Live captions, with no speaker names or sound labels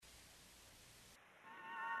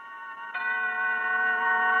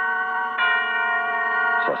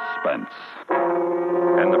suspense.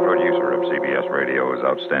 And the producer of CBS Radio's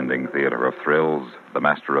outstanding theater of thrills, the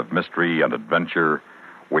master of mystery and adventure,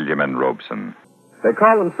 William N. Robeson. They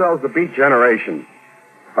call themselves the Beat Generation,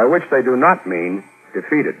 by which they do not mean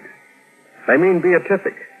defeated. They mean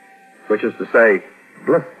beatific, which is to say,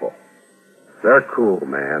 blissful. They're cool,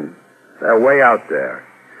 man. They're way out there.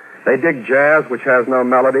 They dig jazz, which has no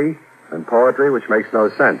melody, and poetry, which makes no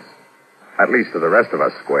sense, at least to the rest of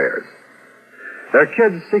us squares. They're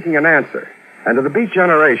kids seeking an answer, and to the Beat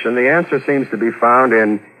Generation, the answer seems to be found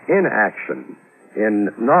in inaction,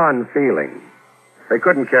 in non-feeling. They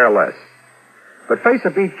couldn't care less. But face a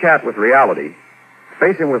beat cat with reality,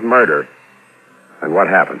 face him with murder, and what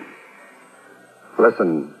happened?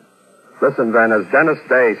 Listen then, as Dennis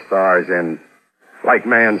Day stars in Like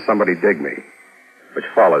Man, Somebody Dig Me, which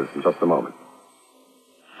follows in just a moment.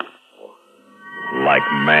 Like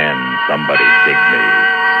Man, Somebody Dig Me,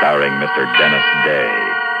 starring Mr. Dennis Day.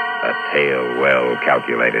 A tale well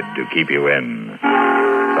calculated to keep you in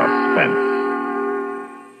suspense.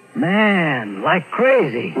 Man, like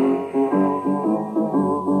crazy.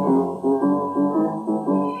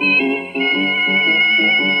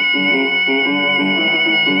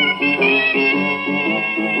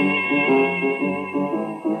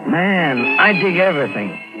 Man, I dig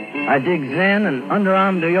everything. I dig Zen and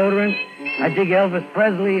underarm deodorant. I dig Elvis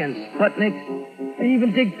Presley and Sputnik. I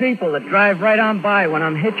even dig people that drive right on by when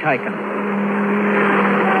I'm hitchhiking.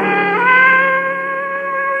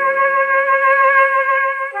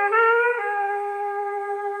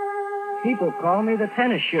 People call me the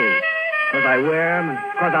tennis shoe, because I wear them and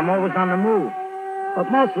because I'm always on the move.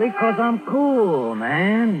 But mostly because I'm cool,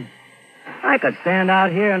 man. I could stand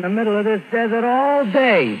out here in the middle of this desert all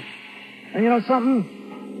day. And you know something?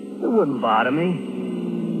 It wouldn't bother me.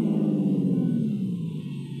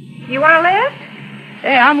 You want a lift?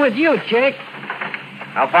 Hey, I'm with you, chick.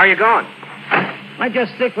 How far are you going? I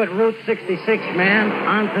just stick with Route 66, man,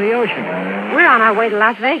 on to the ocean. We're on our way to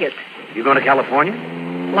Las Vegas. You going to California?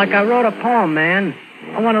 Like I wrote a poem, man.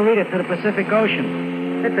 I want to read it to the Pacific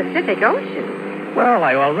Ocean. The Pacific Ocean? Well,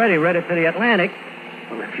 I already read it to the Atlantic.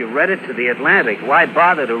 Well, if you read it to the Atlantic, why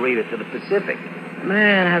bother to read it to the Pacific?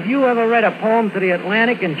 Man, have you ever read a poem to the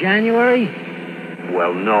Atlantic in January?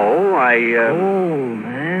 Well, no, Oh,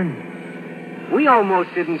 man. We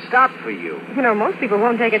almost didn't stop for you. You know, most people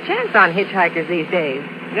won't take a chance on hitchhikers these days.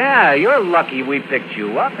 Yeah, you're lucky we picked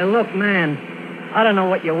you up. Hey, look, man, I don't know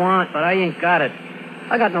what you want, but I ain't got it.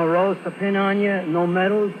 I got no rose to pin on you, no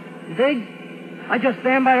medals. Dig? I just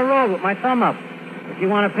stand by the road with my thumb up. If you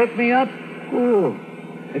want to pick me up, cool.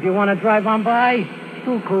 If you want to drive on by,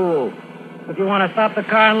 too cool. If you want to stop the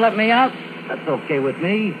car and let me out, that's okay with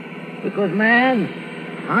me. Because, man,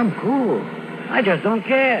 I'm cool. I just don't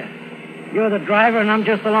care. You're the driver and I'm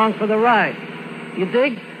just along for the ride. You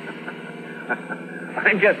dig?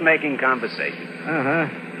 I'm just making conversation. Uh-huh.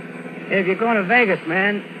 If you're going to Vegas,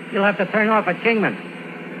 man, you'll have to turn off at Kingman.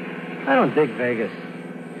 I don't dig Vegas.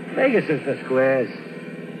 Vegas is the squares.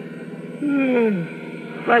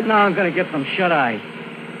 Right now I'm going to get some shut-eye.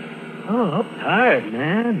 Oh, I'm tired,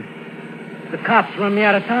 man. The cops run me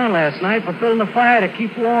out of town last night for building a fire to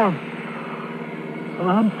keep warm. Oh,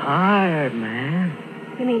 I'm tired, man.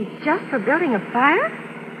 You mean just for building a fire?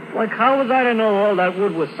 Like, how was I to know all that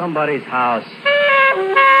wood was somebody's house?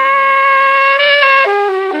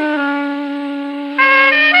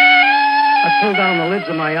 I pulled down the lids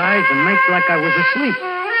of my eyes and made like I was asleep.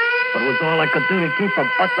 But it was all I could do to keep from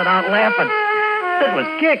busting out laughing. It was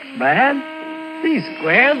kicks, man. These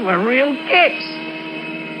squares were real kicks.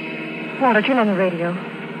 Walter, turn on the radio.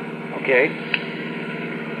 Okay.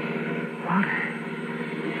 Walter,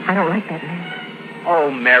 I don't like that man.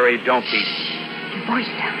 Oh, Mary, don't be... Your voice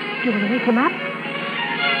down. You want to wake him up?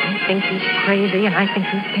 I think he's crazy, and I think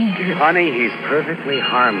he's dangerous. Honey, he's perfectly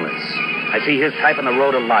harmless. I see his type on the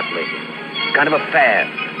road a lot lately. It's kind of a fad.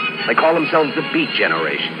 They call themselves the Beat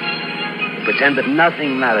Generation. They pretend that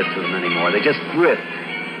nothing matters to them anymore. They just drift.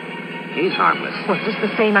 He's harmless. Well, just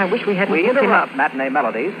the same, I wish we hadn't... We interrupt Matinee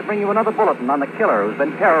Melodies to bring you another bulletin on the killer who's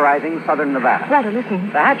been terrorizing southern Nevada. Walter,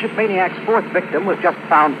 listen. The hatchet maniac's fourth victim was just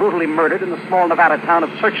found brutally murdered in the small Nevada town of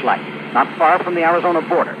Searchlight, not far from the Arizona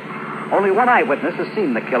border. Only one eyewitness has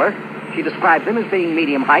seen the killer. She described him as being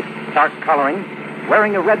medium height, dark coloring,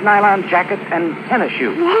 wearing a red nylon jacket and tennis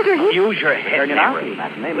shoes. Walter, he... Use your head, Mary.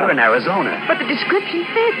 We're in Arizona. But the description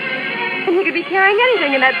fits. And he could be carrying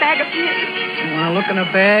anything in that bag of peanuts. You want to look in a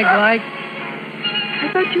bag, like?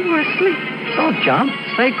 I thought you were asleep. Don't jump.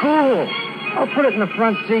 Stay cool. I'll put it in the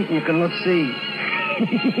front seat and you can look see.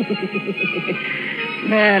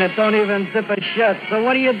 Man, it don't even zip it shut. So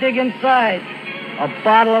what do you dig inside? a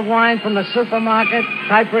bottle of wine from the supermarket,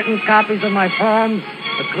 typewritten copies of my poems,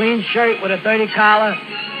 a clean shirt with a dirty collar.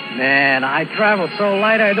 Man, I travel so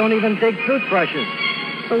light I don't even dig toothbrushes.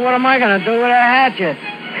 So what am I going to do with a hatchet?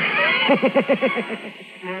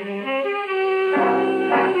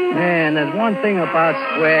 Man, there's one thing about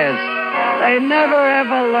squares. They never,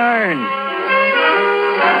 ever learn.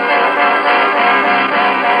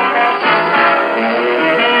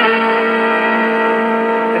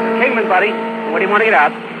 This is Kingman, buddy. Where do you want to get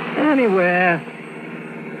out? Anywhere.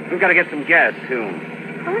 We've got to get some gas, too.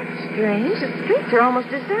 Oh, that's strange. The streets are almost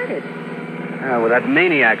deserted. With that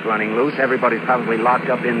maniac running loose, everybody's probably locked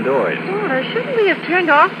up indoors. Walter, shouldn't we have turned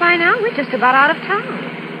off by now? We're just about out of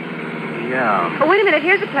town. Yeah. Oh, wait a minute.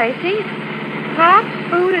 Here's the place. See? Talk,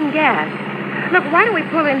 food, and gas. Look, why don't we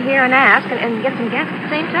pull in here and ask and get some gas at the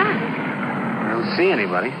same time? I don't see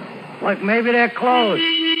anybody. Like maybe they're closed.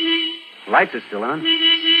 Lights are still on.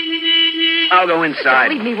 I'll go inside.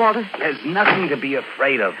 Don't leave me, Walter. There's nothing to be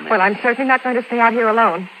afraid of, man. Well, I'm certainly not going to stay out here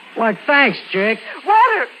alone. Why, thanks, Jake.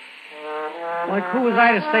 Walter! Like, who was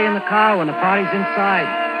I to stay in the car when the party's inside?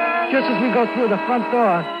 Just as we go through the front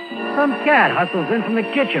door, some cat hustles in from the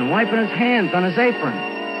kitchen, wiping his hands on his apron.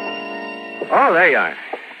 Oh, there you are.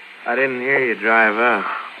 I didn't hear you drive up.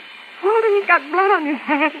 Walter, you've got blood on your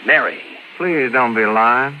hands. Mary. Please don't be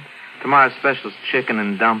lying. Tomorrow's special's chicken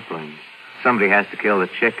and dumplings. Somebody has to kill the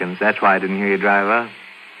chickens. That's why I didn't hear you drive up.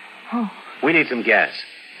 Oh. We need some gas.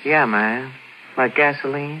 Yeah, man. Like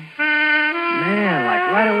gasoline? Man,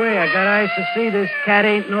 like right away I got eyes to see this cat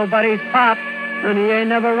ain't nobody's pop, and he ain't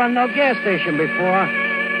never run no gas station before.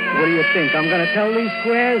 What do you think? I'm going to tell these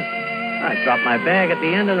squares? I drop my bag at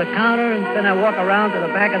the end of the counter, and then I walk around to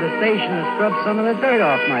the back of the station and scrub some of the dirt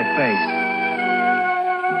off my face.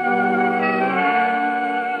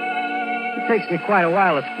 It takes me quite a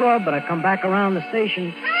while to scrub, but I come back around the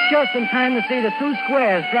station just in time to see the two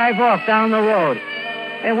squares drive off down the road.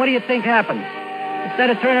 And what do you think happened?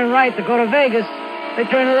 Instead of turning right to go to Vegas, they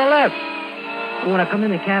turn to the left. And when I come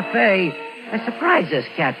in the cafe, I surprise this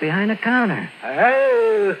cat behind the counter.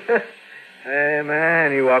 Oh, hey,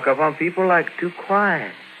 man, you walk up on people like too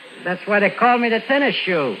quiet. That's why they call me the tennis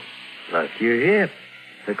shoe. Look, you're hip.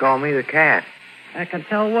 They call me the cat. I can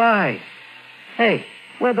tell why. Hey,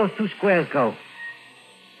 where'd those two squares go?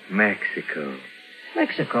 Mexico.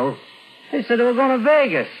 Mexico? They said they were going to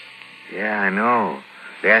Vegas. Yeah, I know.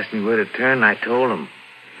 They asked me where to turn, and I told them.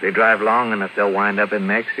 If they drive long enough, they'll wind up in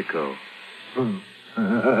Mexico. Man,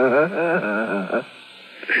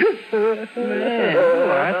 you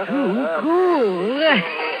are too cool.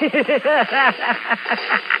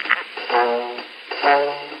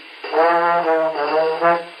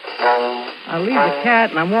 I leave the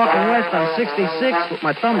cat, and I'm walking west on 66 with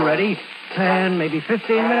my thumb ready. 10, maybe 15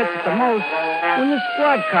 minutes at the most, when the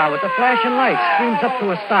squad car with the flashing lights screams up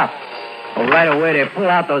to a stop. Oh, right away, they pull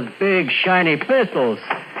out those big, shiny pistols.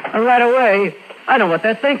 And right away, I know what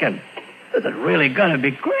they're thinking. This is really gonna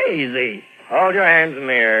be crazy. Hold your hands in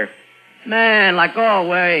the air. Man, like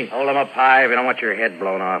always. Hold him up high if you don't want your head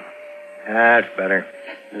blown off. That's better.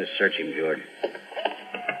 Just search him, George.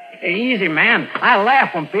 Hey, easy, man. I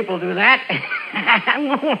laugh when people do that.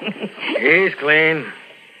 He's clean.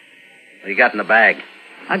 What you got in the bag?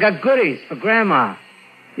 I got goodies for Grandma.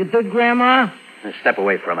 You dig, Grandma? Now step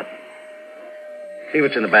away from it. See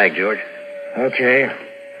what's in the bag, George. Okay.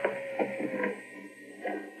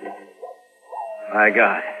 I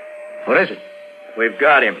got it. What is it? We've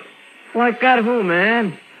got him. What got who,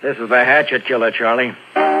 man? This is the hatchet killer, Charlie.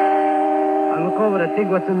 I look over to see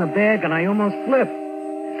what's in the bag, and I almost flip.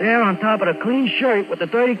 There, on top of the clean shirt with the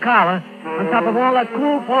dirty collar, on top of all that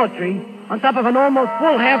cool poetry, on top of an almost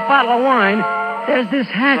full half bottle of wine, there's this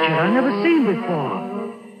hatchet I've never seen before.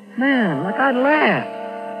 Man, like I'd laugh.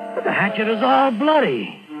 But the hatchet is all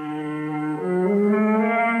bloody.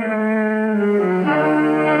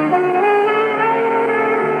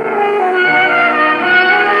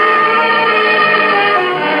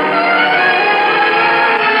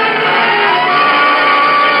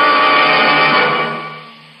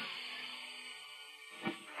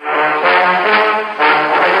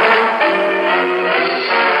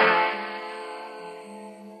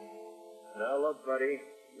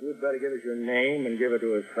 You'd better give us your name and give it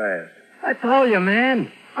to us fast. I told you,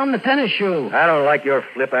 man. I'm the tennis shoe. I don't like your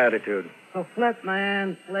flip attitude. So flip,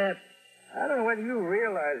 man, flip. I don't know whether you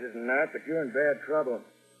realize it or not, but you're in bad trouble.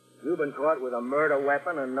 You've been caught with a murder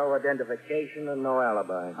weapon and no identification and no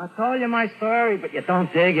alibi. I told you my story, but you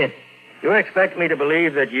don't dig it. You expect me to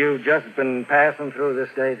believe that you've just been passing through this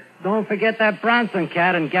state? Don't forget that Bronson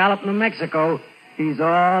cat in Gallup, New Mexico. He's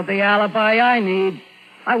all the alibi I need.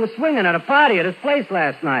 I was swinging at a party at his place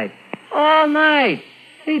last night. All night.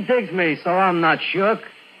 He digs me, so I'm not shook.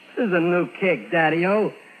 This is a new kick,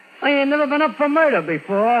 Daddy-O. I ain't never been up for murder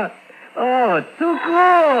before. Oh, it's too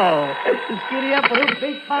cool. Skiddy up with a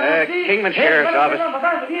big Kingman Sheriff's Office.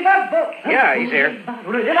 Yeah, he's here.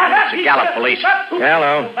 It's the Gallup Police.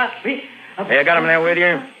 Hello. Hey, you got him there with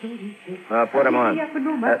you? I'll put him on.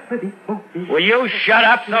 Will you shut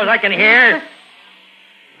up so I can hear?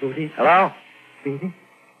 Hello?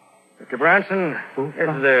 Mr. Bronson, this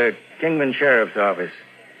is the Kingman Sheriff's Office.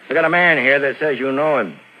 We got a man here that says you know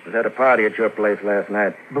him. Was at a party at your place last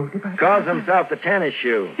night. Calls himself the Tennis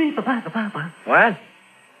Shoe. What?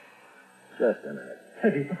 Just a minute.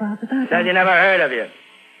 Said you never heard of you.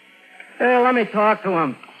 Hey, let me talk to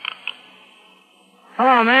him.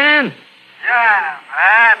 Hello, man. Yeah,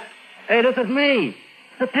 man. Hey, this is me,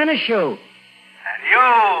 the Tennis Shoe. And you,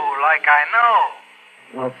 like I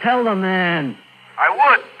know. Well, tell the man. I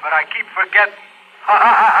would, but I keep forgetting.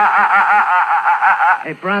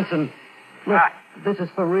 Hey, Bronson, look, this is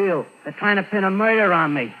for real. They're trying to pin a murder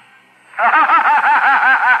on me.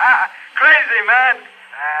 Crazy, man.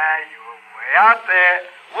 You were way out there.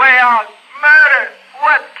 Way out. Murder.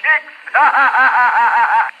 What kicks?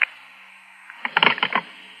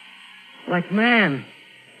 Like, man,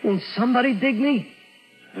 will somebody dig me?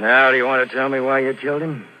 Now, do you want to tell me why you killed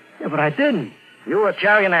him? Yeah, but I didn't. You were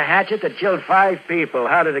carrying a hatchet that killed 5 people.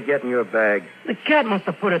 How did it get in your bag? The cat must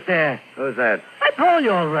have put it there. Who's that? I told you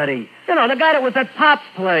already. You know, the guy that was at Pop's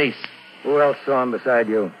place. Who else saw him beside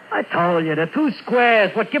you? I told you, the 2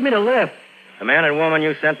 squares. What give me the lift? The man and woman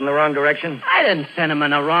you sent in the wrong direction? I didn't send him in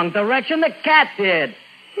the wrong direction. The cat did.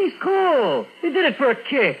 He's cool. He did it for a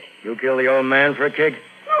kick. You killed the old man for a kick?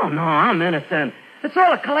 No, I'm innocent. It's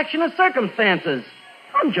all a collection of circumstances.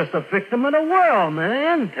 I'm just a victim of the world,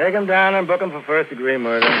 man. Take him down and book him for first-degree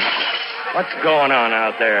murder. What's going on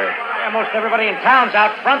out there? Almost everybody in town's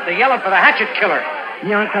out front. They're yelling for the hatchet killer.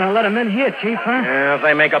 You aren't going to let him in here, Chief, huh? Yeah, if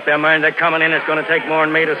they make up their mind they're coming in, it's going to take more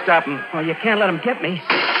than me to stop them. Well, you can't let him get me.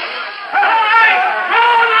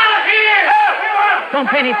 Don't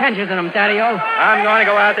pay any attention to him, Daddy-O. I'm going to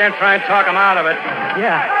go out there and try and talk him out of it.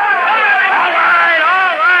 Yeah. All right.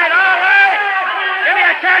 Give me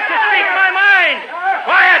a chance to speak my mind.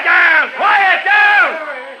 Quiet down!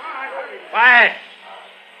 Quiet!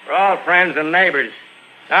 We're all friends and neighbors.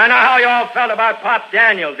 I know how you all felt about Pop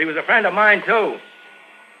Daniels. He was a friend of mine, too.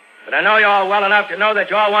 But I know you all well enough to know that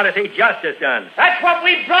you all want to see justice done. That's what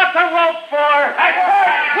we brought the rope for.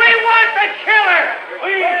 We want the killer!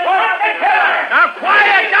 Now,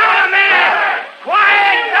 quiet down, man!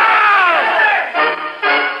 Quiet down!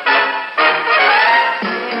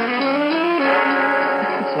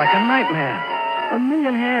 It's like a nightmare. A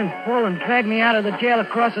million hands pull and drag me out of the jail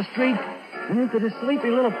across the street and into this sleepy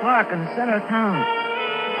little park in the center of town.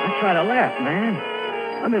 I try to laugh, man.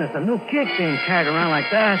 I mean, it's a new kick being carried around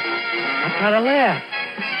like that. I try to laugh.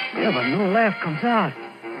 Yeah, but no laugh comes out.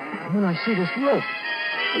 And then I see this rope.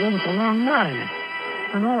 And then with a long knot in it.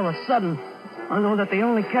 And all of a sudden, I know that the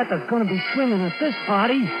only cat that's going to be swinging at this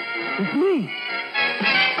party is me.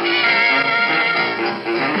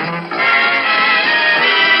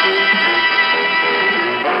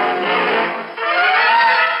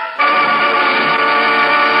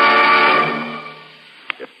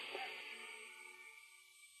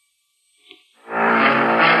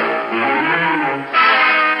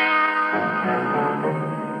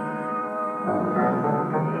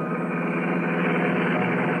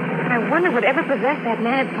 Whatever possessed that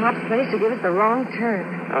man at Pop's place to give us the wrong turn?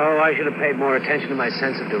 Oh, I should have paid more attention to my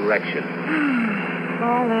sense of direction.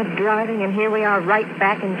 All that driving, and here we are right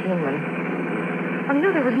back in Kingman. Well,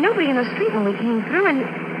 no, there was nobody in the street when we came through, and...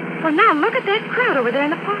 Well, now, look at that crowd over there in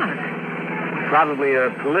the park. Probably a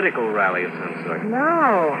political rally of some sort.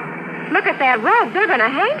 No. Look at that rope. They're going to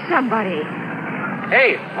hang somebody.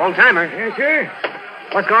 Hey, old-timer. Yes, sir?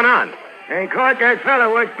 What's going on? They caught that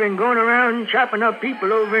fellow what's been going around chopping up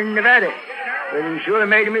people over in Nevada. But he sure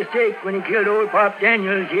made a mistake when he killed old Pop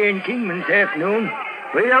Daniels here in Kingman this afternoon.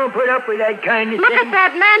 We don't put up with that kind of Look thing. at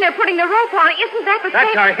that man they're putting the rope on. Isn't that the That's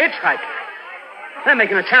same... our hitchhiker. They're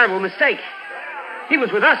making a terrible mistake. He was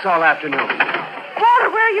with us all afternoon. Walter,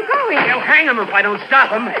 where are you going? They'll hang him if I don't stop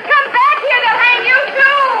him. Come back here. They'll hang you,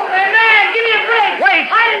 too. Hey, man, give me a break. Wait.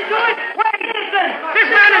 I didn't do it. Wait, innocent. This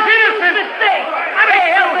man is innocent. Mistake. Let me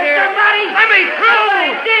through here. Somebody. Let me through.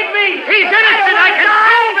 Somebody dig me. He's innocent. I can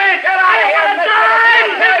prove it. Get out of here.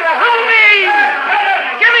 Listen to me.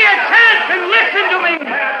 Give me a chance and listen to me.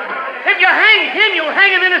 If you hang him, you'll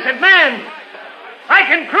hang an innocent man. I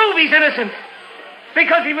can prove he's innocent.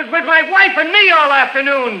 Because he was with my wife and me all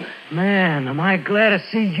afternoon. Man, am I glad to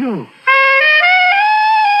see you.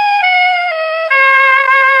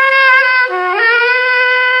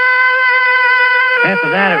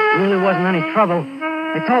 after that, it really wasn't any trouble.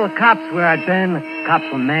 They told the cops where I'd been. The cops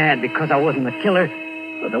were mad because I wasn't the killer,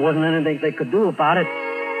 but there wasn't anything they could do about it.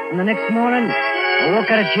 And the next morning, I woke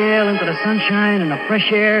out of jail into the sunshine and the fresh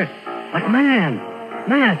air. Like, man,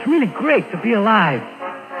 it's really great to be alive.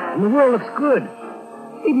 And the world looks good.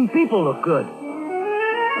 Even people look good.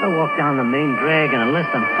 I walk down the main drag, and in less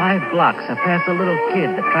than 5 blocks, I pass a little kid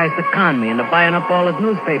that tries to con me into buying up all his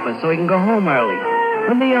newspapers so he can go home early.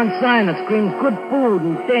 A neon sign that screams good food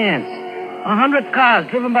and dance. 100 cars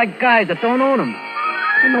driven by guys that don't own them.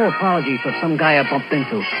 And no apology for some guy I bumped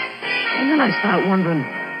into. And then I start wondering,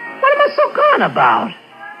 what am I so gone about?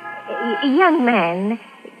 Young man.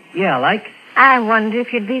 Yeah, like? I wonder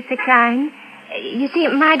if you'd be so kind. You see,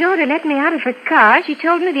 my daughter let me out of her car. She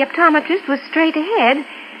told me the optometrist was straight ahead.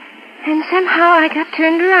 And somehow I got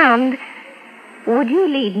turned around. Would you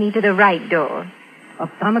lead me to the right door?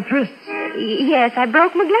 Optometrist? Yes, I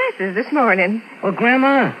broke my glasses this morning. Well,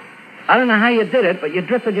 Grandma, I don't know how you did it, but you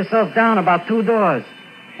drifted yourself down about 2 doors.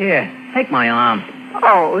 Here, take my arm.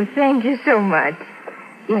 Oh, thank you so much.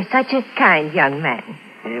 You're such a kind young man.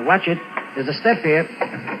 Hey, watch it. There's a step here.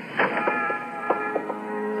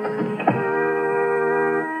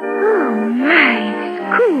 Oh, my, it's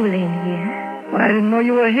cool in here. Well, I didn't know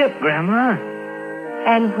you were hip, Grandma.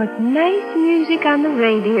 And what nice music on the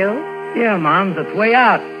radio. Yeah, Mom, it's way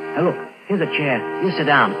out. Hey, look, here's a chair. You sit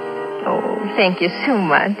down. Oh, thank you so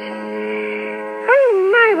much. Oh,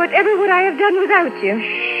 my, whatever would I have done without you?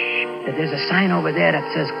 Shh. There's a sign over there that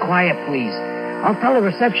says, quiet, please. I'll tell the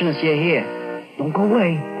receptionist you're here. Don't go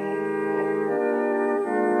away.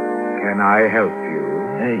 Can I help you?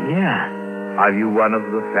 Yeah. Are you one of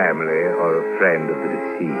the family or a friend of the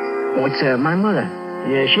deceased? Oh, it's my mother.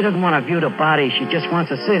 Yeah, she doesn't want to view the body. She just wants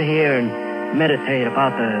to sit here and meditate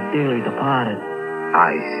about the dearly departed.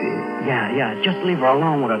 I see. Yeah. Just leave her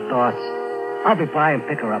alone with her thoughts. I'll be by and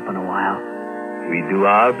pick her up in a while. We do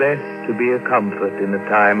our best to be a comfort in a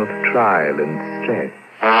time of trial and stress.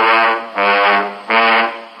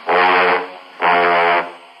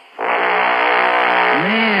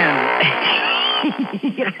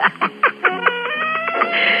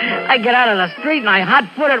 I get out of the street and I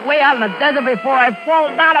hot-foot it way out in the desert before I fall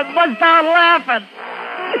down and bust out laughing.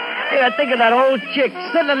 Hey, I think of that old chick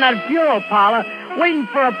sitting in that funeral parlor waiting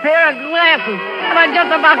for a pair of glasses. And I just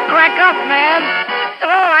about crack up, man.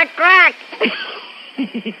 Oh, I crack.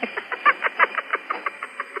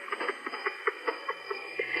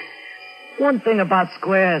 One thing about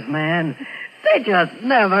squares, man, they just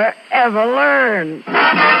never, ever learn.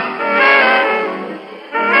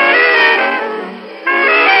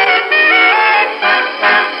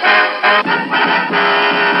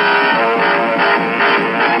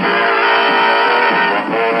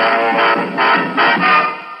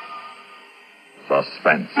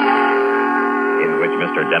 Suspense, in which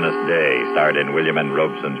Mr. Dennis Day starred in William N.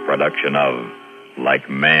 Robeson's production of Like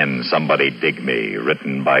Man, Somebody Dig Me,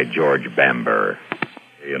 written by George Bamber.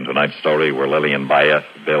 In tonight's story were Lillian Bayeth,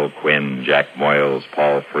 Bill Quinn, Jack Moyles,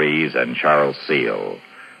 Paul Frees, and Charles Seal.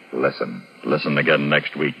 Listen again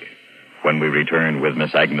next week when we return with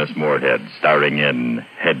Miss Agnes Moorehead, starring in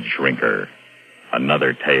Head Shrinker.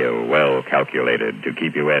 Another tale well calculated to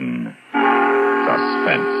keep you in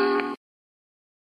suspense.